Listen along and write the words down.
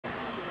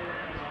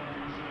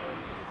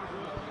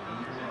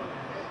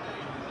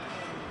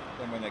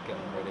then when they get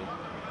them ready,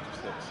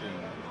 just let's see.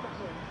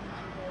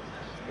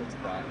 Let's get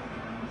to that.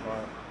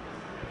 Right.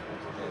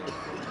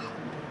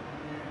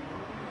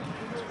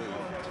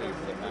 Two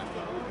for the map.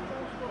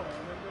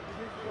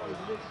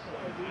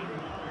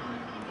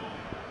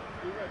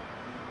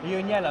 Are you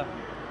in yellow?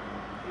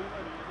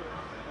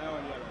 Now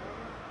in yellow.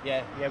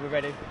 Yeah, we're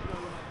ready.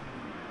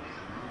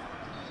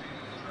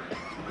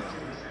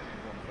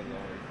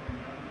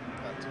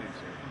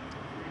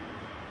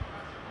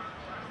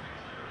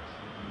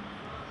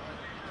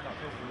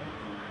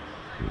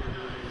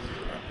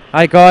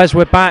 Hey guys,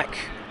 we're back.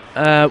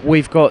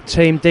 We've got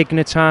Team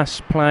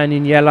Dignitas playing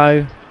in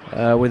yellow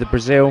with the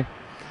Brazil.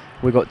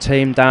 We've got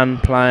Team Dan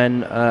playing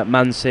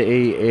Man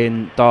City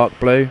in dark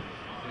blue.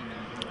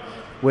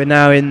 We're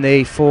now in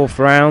the 4th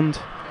round.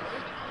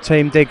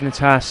 Team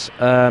Dignitas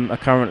are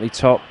currently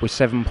top with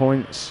 7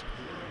 points,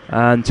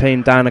 and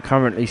Team Dan are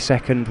currently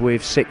second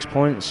with 6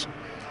 points.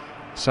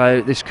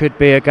 So this could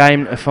be a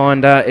game to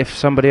find out if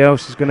somebody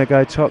else is going to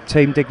go top.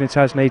 Team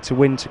Dignitas need to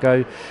win to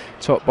go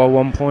top by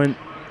 1 point,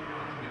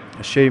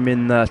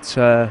 assuming that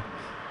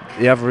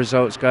the other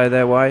results go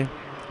their way,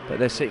 but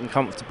they're sitting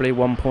comfortably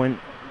 1 point.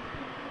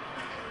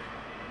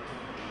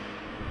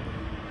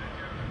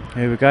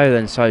 Here we go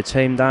then. So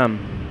Team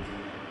Dan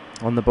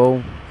on the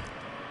ball.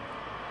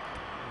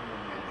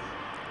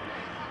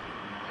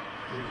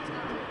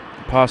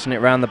 Passing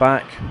it round the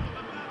back.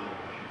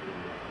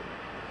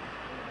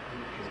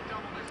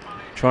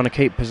 Trying to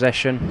keep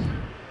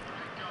possession.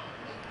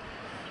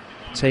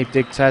 Team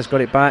Dignitas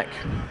got it back.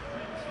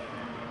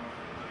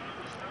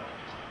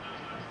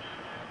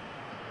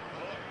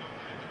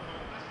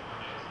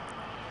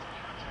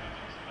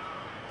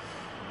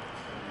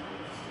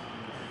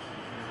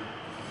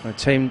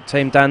 Team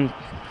Dan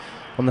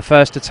on the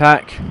first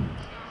attack.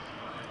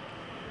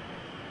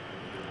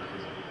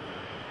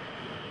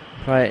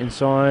 Play it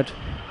inside.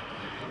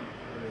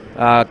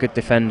 Good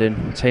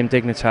defending. Team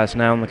Dignitas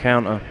now on the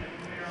counter.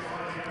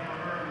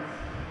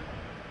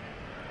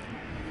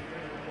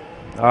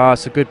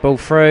 It's a good ball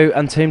through,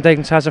 and Team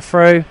Dignitas are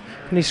through.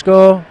 Can he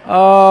score?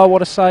 Oh,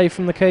 what a save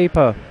from the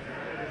keeper.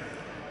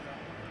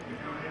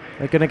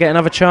 They're going to get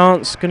another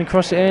chance. Can he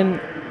cross it in?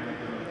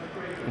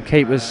 And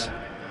keeper's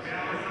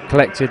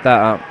collected that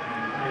up.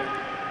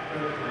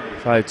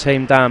 So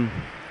Team Dan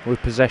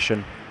with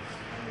possession.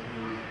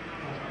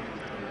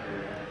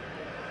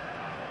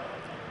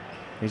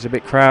 He's a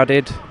bit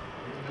crowded.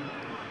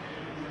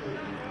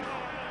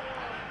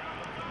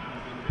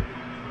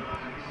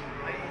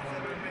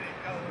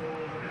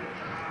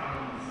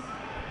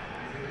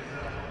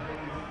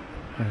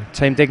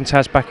 Team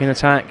Dignitas back in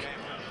attack.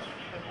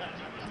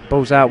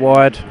 Ball's out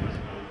wide.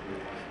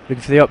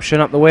 Looking for the option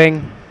up the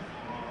wing.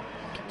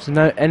 So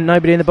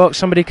nobody in the box.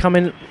 Somebody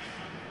coming.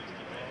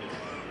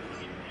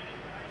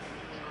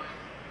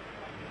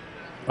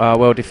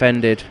 Well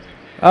defended.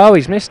 Oh,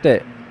 he's missed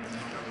it.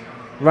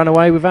 Run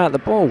away without the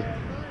ball.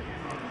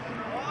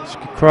 It's a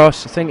good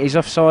cross. I think he's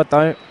offside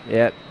though.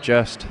 Yep,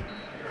 just.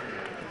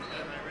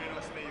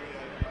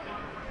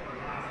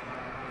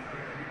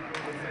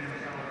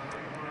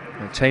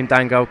 And Team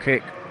Dan goal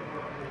kick.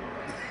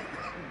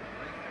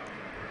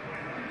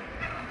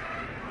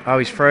 Oh,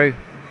 he's through.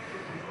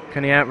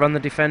 Can he outrun the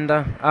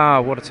defender?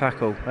 What a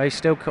tackle. He's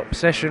still got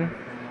possession.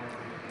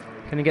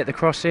 Can he get the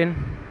cross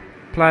in?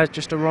 Players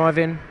just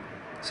arriving.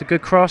 It's a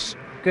good cross.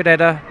 Good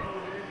header.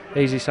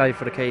 Easy save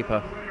for the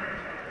keeper.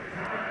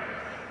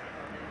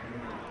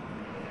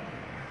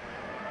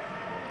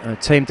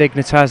 Team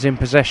Dignitas in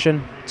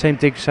possession. Team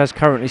Dignitas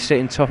currently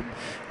sitting top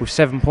with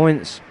 7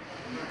 points.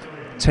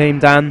 Team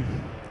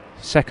Dan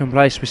second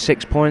place with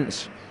 6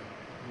 points.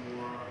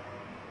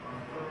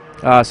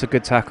 It's a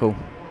good tackle.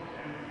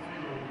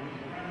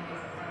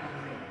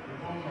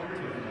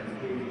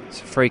 It's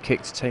a free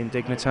kick to Team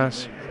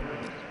Dignitas.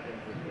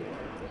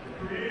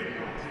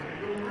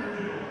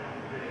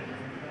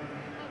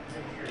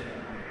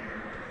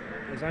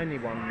 There's only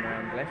 1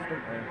 round left,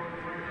 isn't there?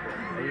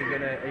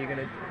 Are you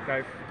gonna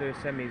go do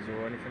semis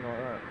or anything like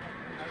that?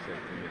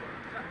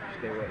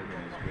 Still waiting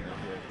on this winner,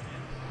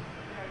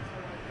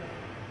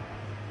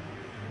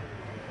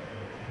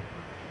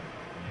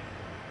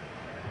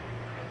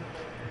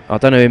 I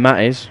don't know who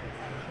Matt is.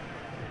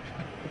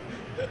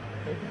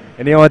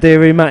 Any idea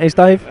who Matt is,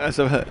 Dave?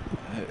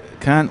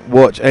 Can't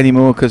watch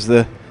anymore because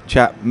the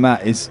chap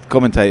Matt is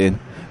commentating.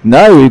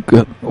 No,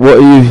 what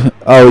are you?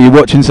 Oh, are you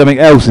watching something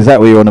else? Is that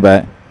what you're on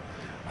about?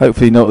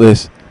 Hopefully not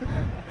this.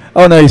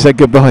 Oh no, you said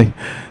goodbye.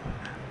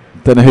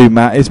 Don't know who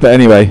Matt is, but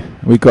anyway,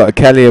 we've got a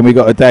Kelly and we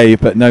got a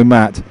Dave, but no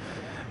Matt.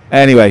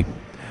 Anyway,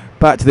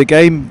 back to the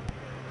game.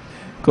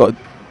 Got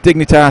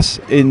Dignitas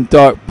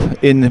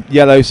in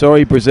yellow,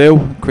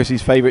 Brazil,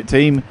 Chrissy's favourite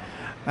team,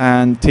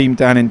 and Team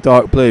Dan in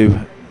dark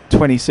blue.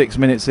 26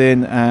 minutes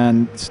in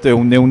and still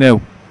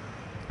 0-0.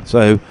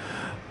 So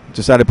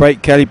just had a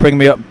break. Kelly, bring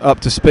me up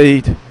to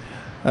speed.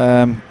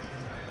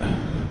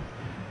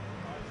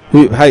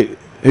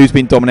 Who's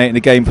been dominating the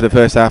game for the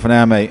first half an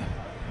hour, mate?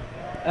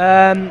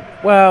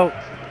 Well,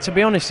 to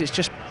be honest, it's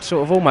just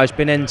sort of almost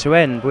been end to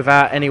end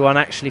without anyone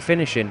actually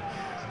finishing.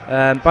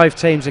 Both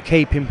teams are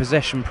keeping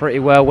possession pretty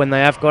well when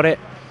they have got it.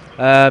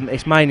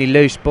 It's mainly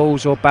loose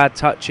balls or bad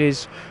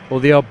touches or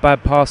the odd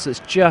bad pass that's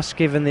just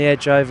given the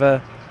edge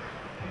over.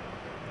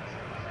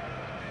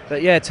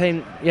 But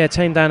Team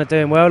Dan are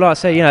doing well. Like I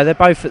say, they're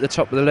both at the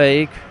top of the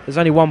league. There's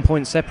only 1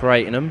 point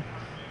separating them.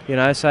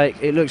 So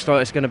it looks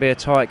like it's going to be a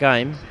tight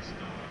game.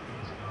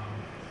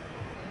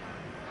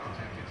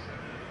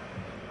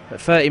 But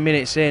 30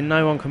 minutes in,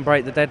 no one can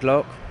break the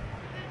deadlock.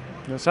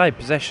 I say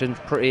possession's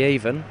pretty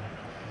even.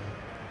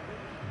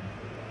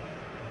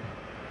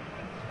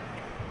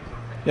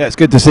 Yeah, it's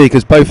good to see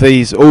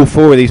because all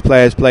four of these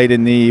players played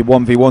in the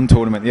 1v1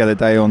 tournament the other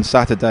day on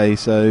Saturday,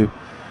 so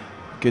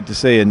good to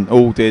see, and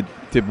all did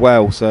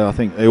well. So I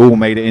think they all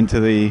made it into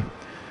the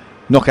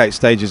knockout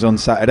stages on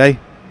Saturday.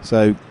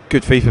 So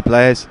good FIFA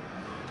players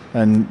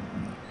and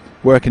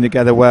working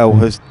together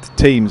well as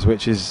teams,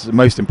 which is the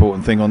most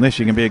important thing on this.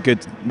 You can be a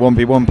good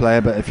 1v1 player,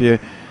 but if you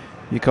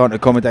can't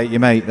accommodate your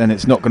mate, then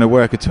it's not going to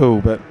work at all.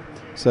 But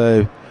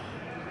so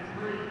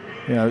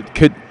it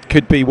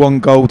could be one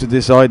goal to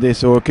decide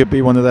this, or it could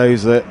be one of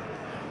those that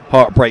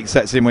heartbreak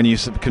sets in when you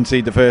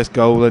concede the first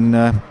goal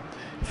and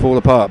fall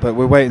apart. But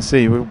we'll wait and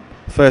see.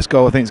 First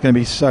goal, I think, is going to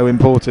be so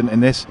important in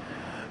this,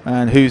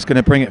 and who's going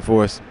to bring it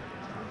for us.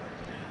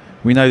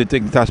 We know the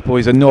Dignitas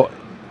boys are not,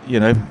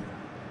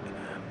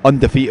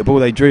 undefeatable.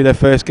 They drew their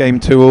first game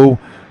 2-2,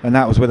 and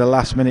that was with a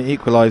last-minute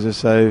equaliser.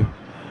 So,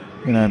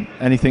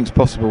 anything's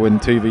possible in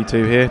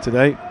 2v2 here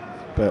today.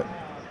 But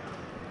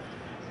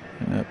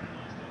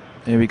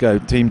here we go,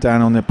 Team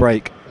Dan on the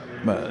break.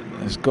 But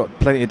it's got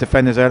plenty of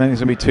defenders there. I don't think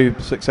it's going to be too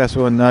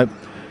successful. And no,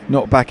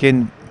 not back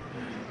in.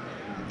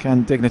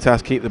 Can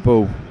Dignitas keep the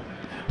ball?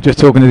 Just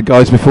talking to the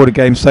guys before the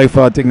game, so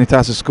far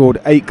Dignitas has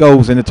scored 8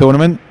 goals in the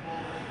tournament.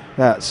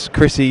 That's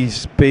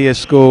Chrissy's B has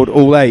scored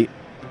all 8.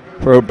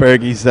 For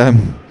Bergie's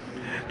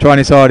trying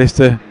his hardest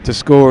to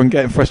score and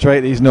getting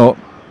frustrated he's not.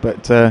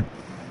 But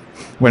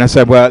when I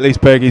said, well, at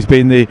least Bergie's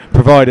been the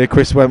provider,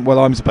 Chris went, well,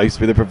 I'm supposed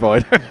to be the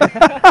provider.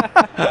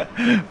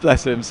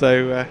 Bless him.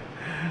 So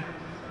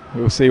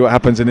we'll see what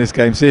happens in this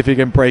game. See if he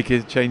can break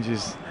his change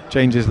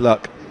his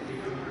luck.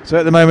 So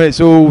at the moment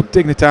it's all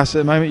Dignitas at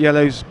the moment.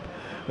 Yellows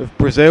of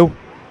Brazil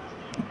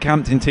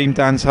camped in Team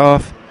Dan's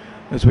half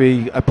as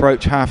we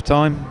approach half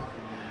time.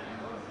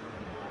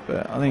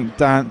 But I think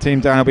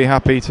Team Dan will be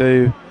happy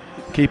to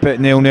keep it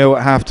 0-0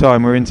 at half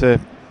time. We're into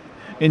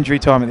injury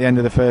time at the end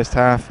of the first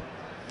half,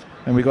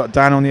 and we've got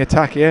Dan on the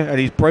attack here, and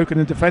he's broken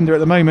the defender at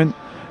the moment,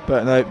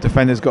 but no,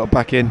 defender's got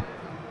back in,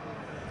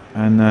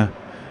 and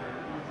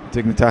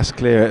Dignitas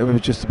clear it. We're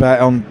just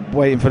about on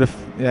waiting for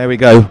there we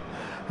go,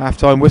 half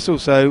time whistle.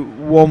 So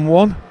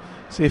 1-1.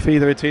 See if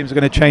either of the teams are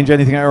going to change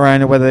anything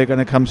around, or whether they're going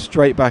to come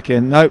straight back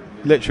in. Nope,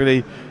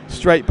 literally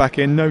straight back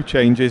in, no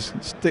changes,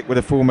 stick with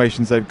the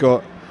formations they've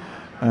got,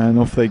 and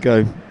off they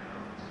go.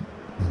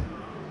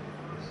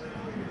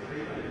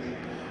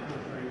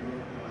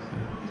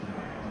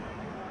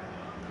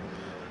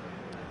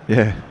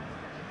 Yeah,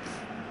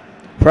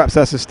 perhaps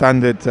that's a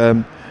standard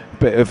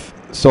bit of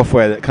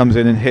software that comes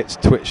in and hits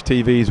Twitch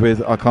TVs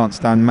with I can't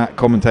stand Matt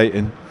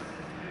commentating.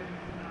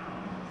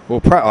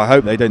 Well, I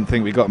hope they don't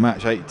think we got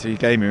Match 80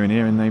 Gamer in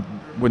here and they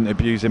wouldn't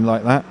abuse him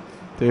like that,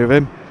 do with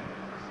him.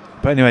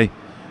 But anyway,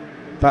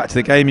 back to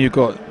the game. You've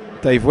got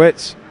Dave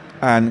Witts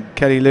and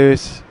Kelly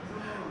Lewis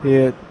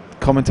here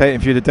commentating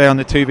for you today on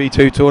the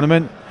 2v2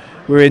 tournament.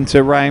 We're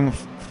into round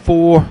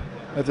 4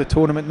 of the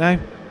tournament now,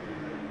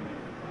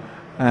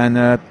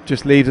 and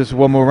just leaves us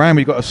one more round.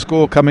 We've got a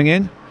score coming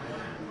in,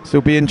 so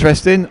it'll be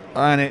interesting.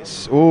 And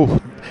it's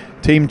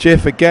Team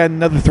Jiff again,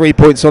 another 3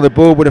 points on the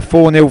board with a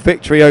 4-0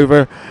 victory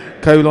over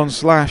Colon/.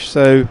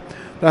 So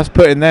that's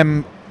putting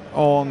them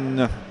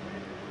on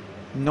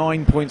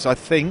 9 points, I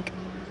think.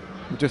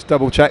 We'll just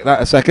double check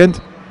that a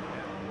second.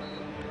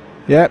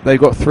 Yeah, they've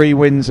got 3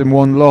 wins and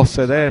 1 loss,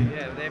 so they're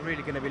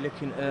really going to be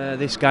looking at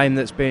this game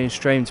that's being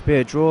streamed to be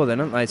a draw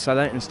then, aren't they? So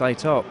they can stay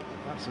top.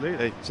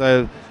 Absolutely.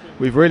 So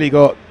we've really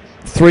got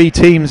 3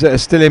 teams that are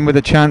still in with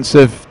a chance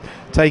of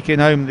taking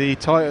home the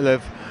title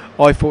of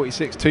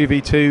i46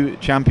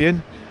 2v2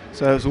 champion.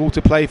 So it's all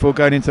to play for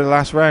going into the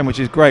last round, which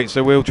is great.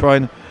 So we'll try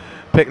and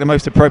pick the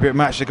most appropriate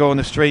match to go on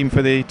the stream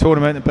for the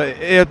tournament. But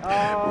here,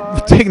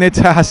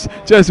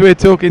 Dignitas, just we're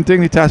talking,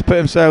 Dignitas put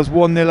themselves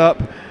 1-0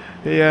 up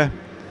here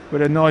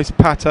with a nice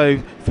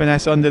pato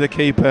finesse under the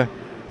keeper.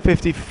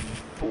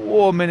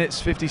 54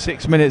 minutes,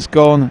 56 minutes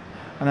gone,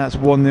 and that's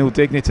 1-0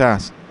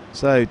 Dignitas.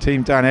 So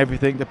Team Dan,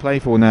 everything to play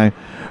for now.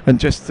 And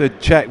just to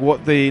check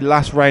what the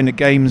last round of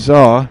games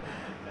are,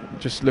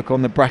 just look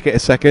on the bracket a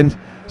second,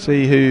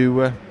 see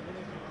who.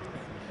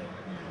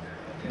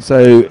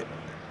 So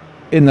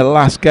in the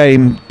last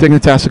game,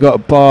 Dignitas have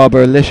got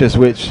Barbaralicious,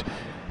 which,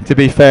 to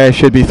be fair,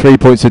 should be 3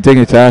 points to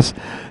Dignitas.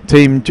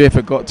 Team Jiff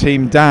have got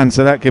Team Dan,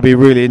 so that could be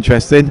really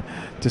interesting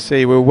to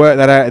see. We'll work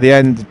that out at the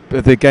end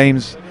of the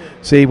games,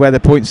 see where the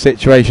point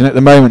situation at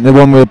the moment. The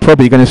one we're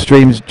probably going to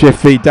stream is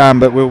Jiff v Dan,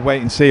 but we'll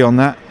wait and see on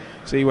that,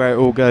 see where it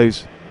all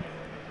goes.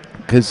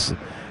 Because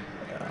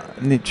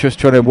just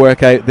trying to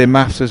work out the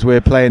maths as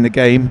we're playing the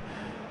game.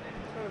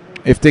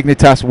 If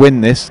Dignitas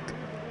win this,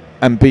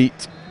 and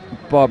beat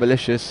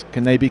Barbalicious,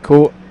 can they be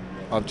caught?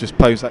 I've just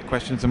posed that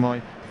question to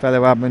my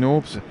fellow admin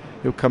orbs.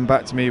 He'll come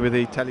back to me with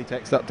the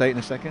teletext update in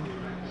a second.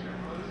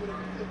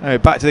 Anyway,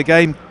 back to the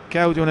game.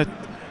 Kel, do you want to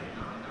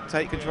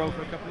take control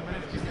for a couple of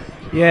minutes?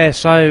 Yeah,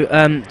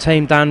 so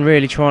Team Dan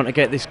really trying to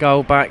get this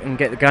goal back and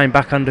get the game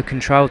back under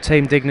control.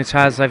 Team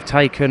Dignitas, they've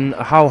taken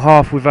a whole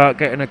half without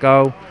getting a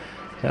goal.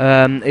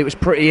 It was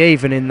pretty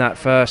even in that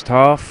first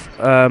half,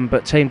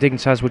 but Team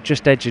Dignitas were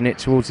just edging it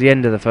towards the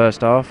end of the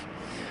first half.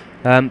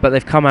 But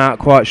they've come out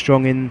quite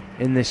strong in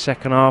this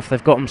second half.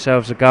 They've got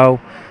themselves a goal.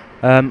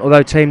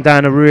 Although Team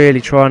Dan are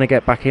really trying to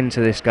get back into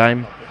this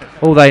game.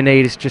 All they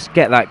need is just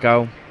get that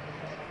goal.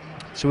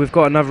 So we've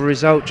got another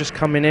result just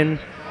coming in.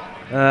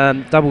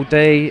 Double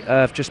D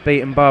have just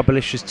beaten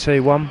Barbalicious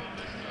 2-1.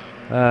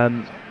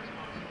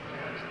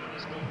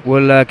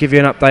 We'll give you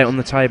an update on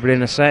the table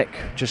in a sec.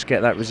 Just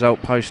get that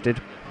result posted.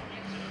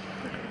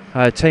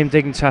 Team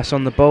Dignitas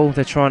on the ball.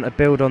 They're trying to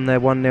build on their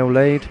 1-0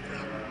 lead.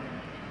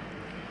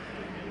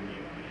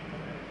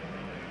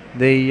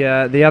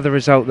 The other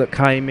result that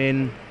came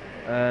in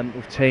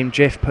with Team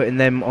Jiff putting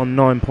them on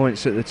 9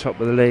 points at the top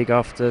of the league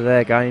after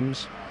their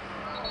games.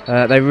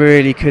 They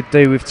really could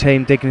do with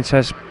Team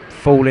Dignitas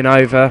falling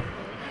over,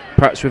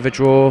 perhaps with a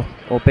draw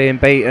or being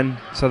beaten,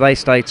 so they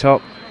stay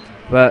top.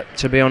 But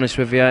to be honest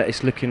with you,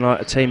 it's looking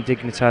like a Team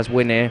Dignitas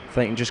win here. If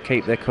they can just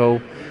keep their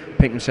cool,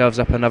 pick themselves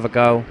up another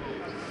goal.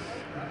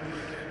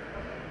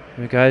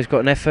 There we go, he's got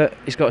an effort,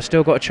 he's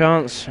still got a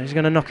chance, he's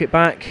going to knock it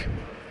back,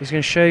 he's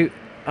going to shoot.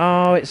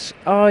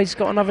 He's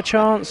got another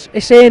chance,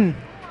 it's in!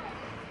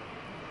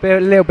 A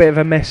little bit of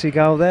a messy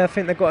goal there. I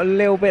think they got a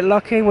little bit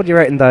lucky. What do you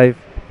reckon, Dave?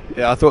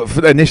 Yeah, I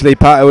thought initially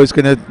Pato was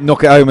going to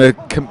knock it home, a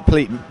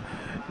complete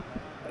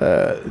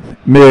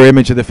mirror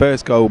image of the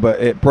first goal,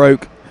 but it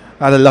broke.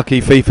 Had a lucky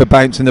FIFA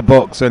bounce in the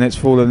box and it's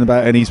fallen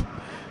about, and he's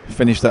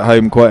finished at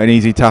home. Quite an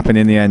easy tapping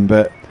in the end,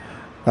 but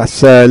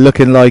that's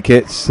looking like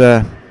it's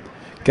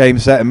game,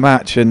 set and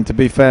match. And to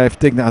be fair, I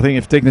think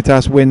if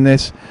Dignitas win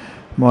this,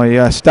 my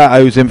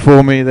statos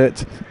inform me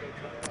that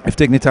if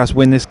Dignitas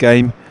win this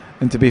game,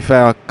 and to be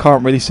fair, I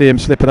can't really see him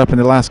slipping up in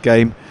the last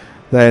game,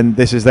 then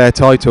this is their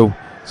title.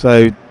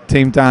 So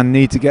Team Dan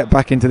need to get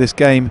back into this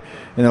game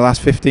in the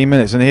last 15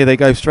 minutes. And here they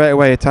go straight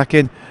away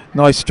attacking.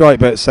 Nice strike,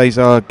 but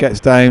Cesar gets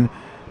down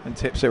and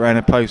tips it around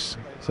a post.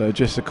 So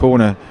just a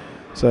corner.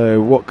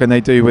 So what can they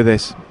do with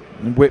this?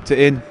 And whipped it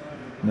in.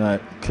 No,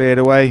 cleared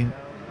away.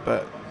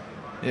 But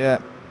yeah,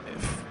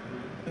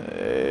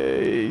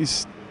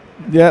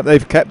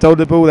 they've kept hold of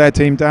the ball there,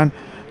 Team Dan.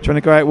 Trying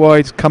to go out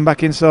wide, come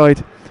back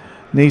inside.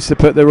 Needs to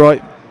put the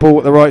right ball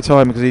at the right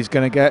time because he's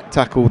going to get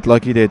tackled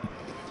like he did.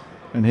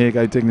 And here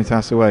go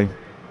Dignitas away.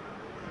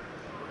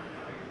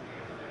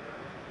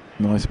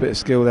 Nice bit of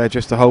skill there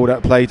just to hold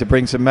up play to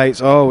bring some mates.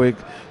 Oh, we're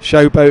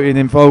showboating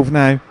involved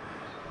now.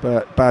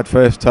 But bad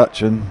first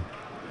touch and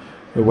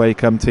away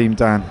come Team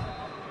Dan.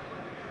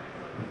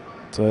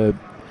 So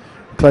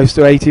close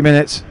to 80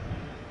 minutes.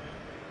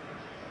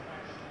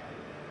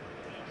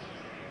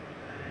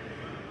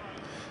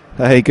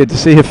 Hey, good to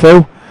see you,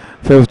 Phil.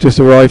 Phil's just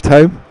arrived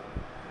home.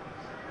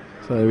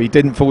 So he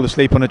didn't fall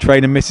asleep on a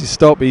train and miss his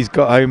stop. He's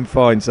got home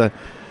fine. So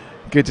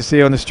good to see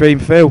you on the stream,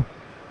 Phil.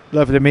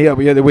 Lovely to meet up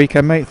with you at the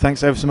weekend, mate.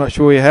 Thanks ever so much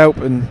for all your help,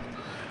 and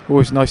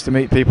always nice to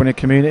meet people in the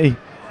community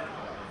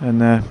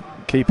and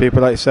key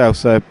people like yourself.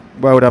 So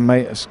well done,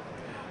 mate.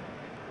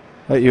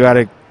 Hope you had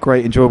a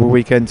great, enjoyable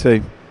weekend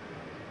too.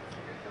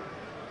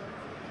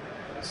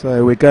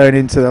 So we're going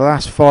into the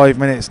last 5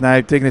 minutes now.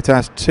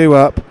 Dignitas 2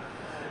 up.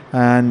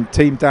 And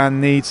Team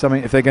Dan needs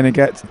something if they're going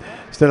to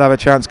still have a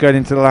chance going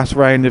into the last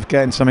round of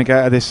getting something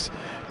out of this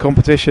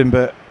competition.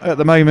 But at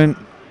the moment,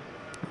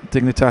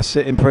 Dignitas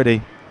sitting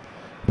pretty.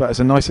 But it's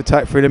a nice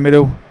attack through the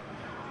middle.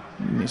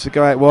 Needs to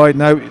go out wide.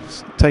 No,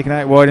 he's taken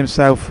out wide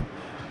himself.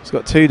 He's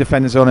got 2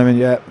 defenders on him, and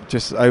yeah,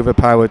 just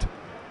overpowered.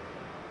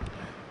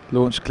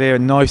 Launch clear, a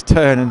nice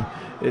turn, and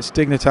it's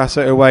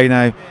Dignitas away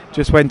now.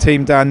 Just when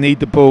Team Dan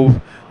need the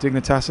ball,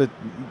 Dignitas are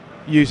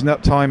using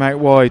up time out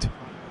wide.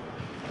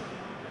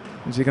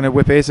 Is he going to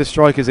whip it? Here's the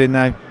strikers in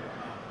now.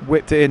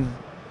 Whipped it in.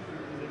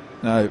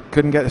 No,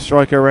 couldn't get the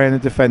striker around the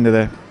defender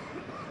there.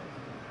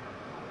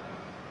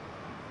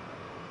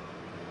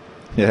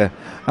 Yeah,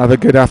 have a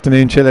good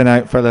afternoon chilling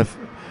out, fella.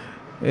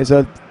 Here's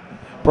a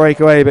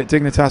breakaway, but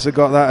Dignitas have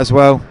got that as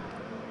well.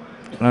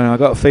 And I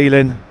got a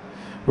feeling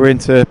we're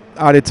into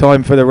added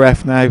time for the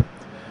ref now.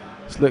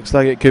 This looks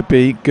like it could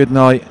be good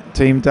night,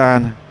 Team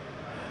Dan.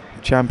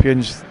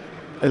 Champions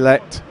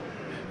elect.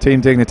 Team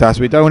Dignitas.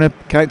 We don't want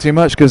to count too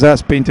much because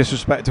that's been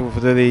disrespectful for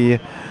the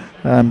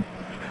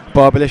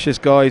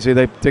Barbalicious guys who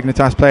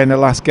Dignitas playing the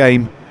last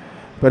game.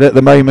 But at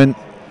the moment,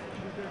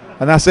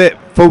 and that's it,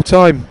 full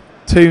time,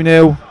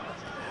 2-0.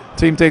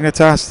 Team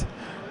Dignitas,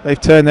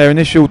 they've turned their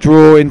initial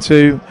draw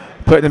into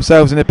putting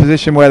themselves in a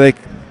position where they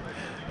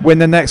win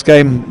the next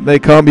game. They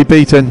can't be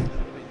beaten.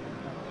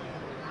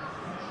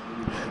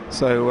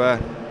 So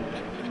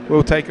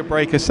we'll take a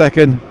break a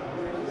second.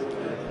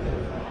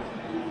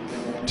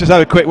 Just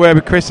have a quick word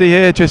with Chrissy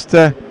here, just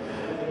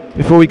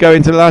before we go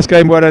into the last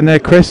game. Well done there,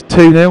 Chris.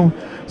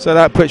 2-0. So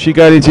that puts you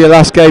going into your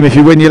last game. If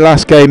you win your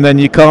last game, then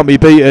you can't be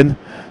beaten.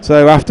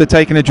 So after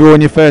taking a draw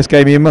in your first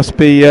game, you must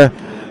be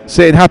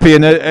sitting happy.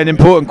 And an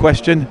important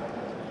question: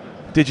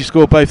 did you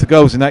score both the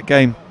goals in that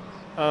game?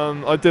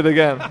 I did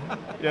again.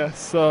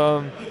 Yes.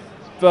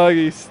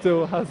 Bergie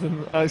still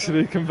hasn't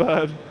actually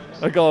converted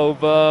a goal,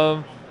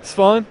 but it's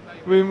fine.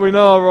 We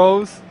know our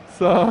roles,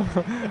 so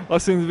I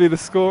seem to be the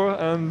scorer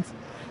and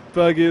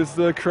Bergie is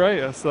the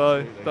creator,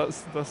 so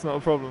that's not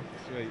a problem.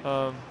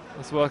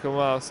 It's working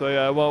well. So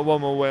yeah,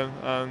 one more win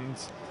and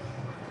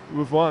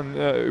we've won.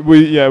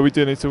 We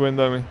do need to win,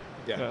 don't we?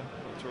 Yeah.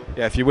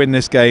 Yeah. If you win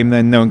this game,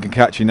 then no one can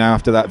catch you now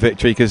after that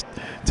victory, because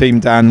Team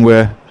Dan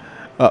were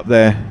up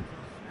there.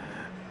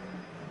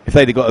 If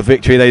they'd have got a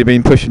victory, they'd have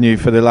been pushing you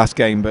for the last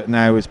game, but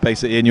now it's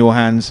basically in your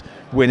hands.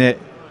 Win it,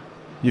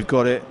 you've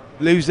got it.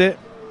 Lose it,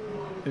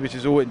 which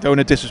is always, don't want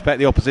to disrespect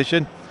the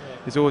opposition.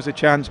 There's always a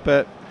chance,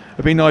 but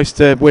it'd be nice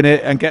to win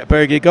it and get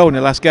Bergie a goal in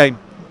the last game.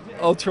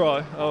 I'll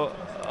try.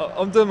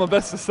 I'm doing my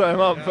best to set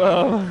him up.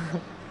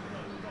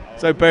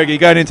 So Bergie,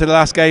 going into the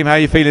last game, how are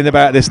you feeling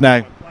about this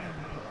now?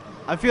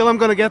 I feel I'm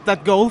gonna get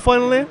that goal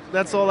finally.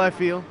 That's all I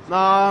feel.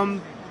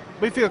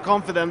 We feel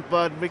confident,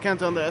 but we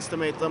can't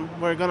underestimate them.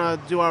 We're gonna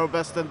do our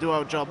best and do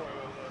our job.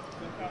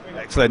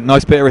 Excellent,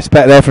 nice bit of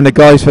respect there from the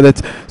guys for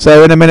that.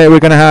 So in a minute we're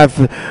going to have,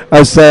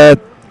 as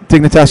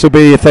Dignitas will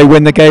be, if they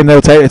win the game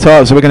they'll take the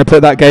title, so we're going to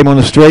put that game on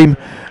the stream,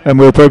 and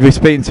we'll probably be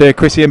speaking to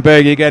Chrissy and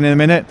Bergie again in a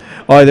minute,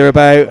 either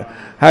about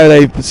how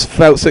they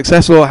felt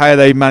successful or how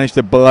they managed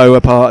to blow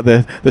apart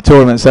the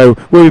tournament. So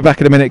we'll be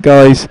back in a minute,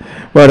 guys.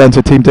 Well done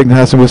to Team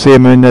Dignitas, and we'll see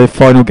them in the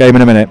final game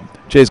in a minute.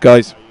 Cheers,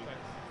 guys.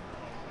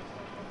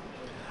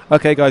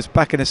 Okay guys,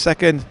 back in a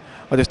second.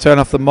 I'll just turn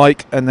off the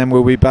mic and then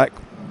we'll be back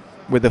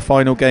with the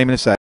final game in a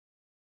sec.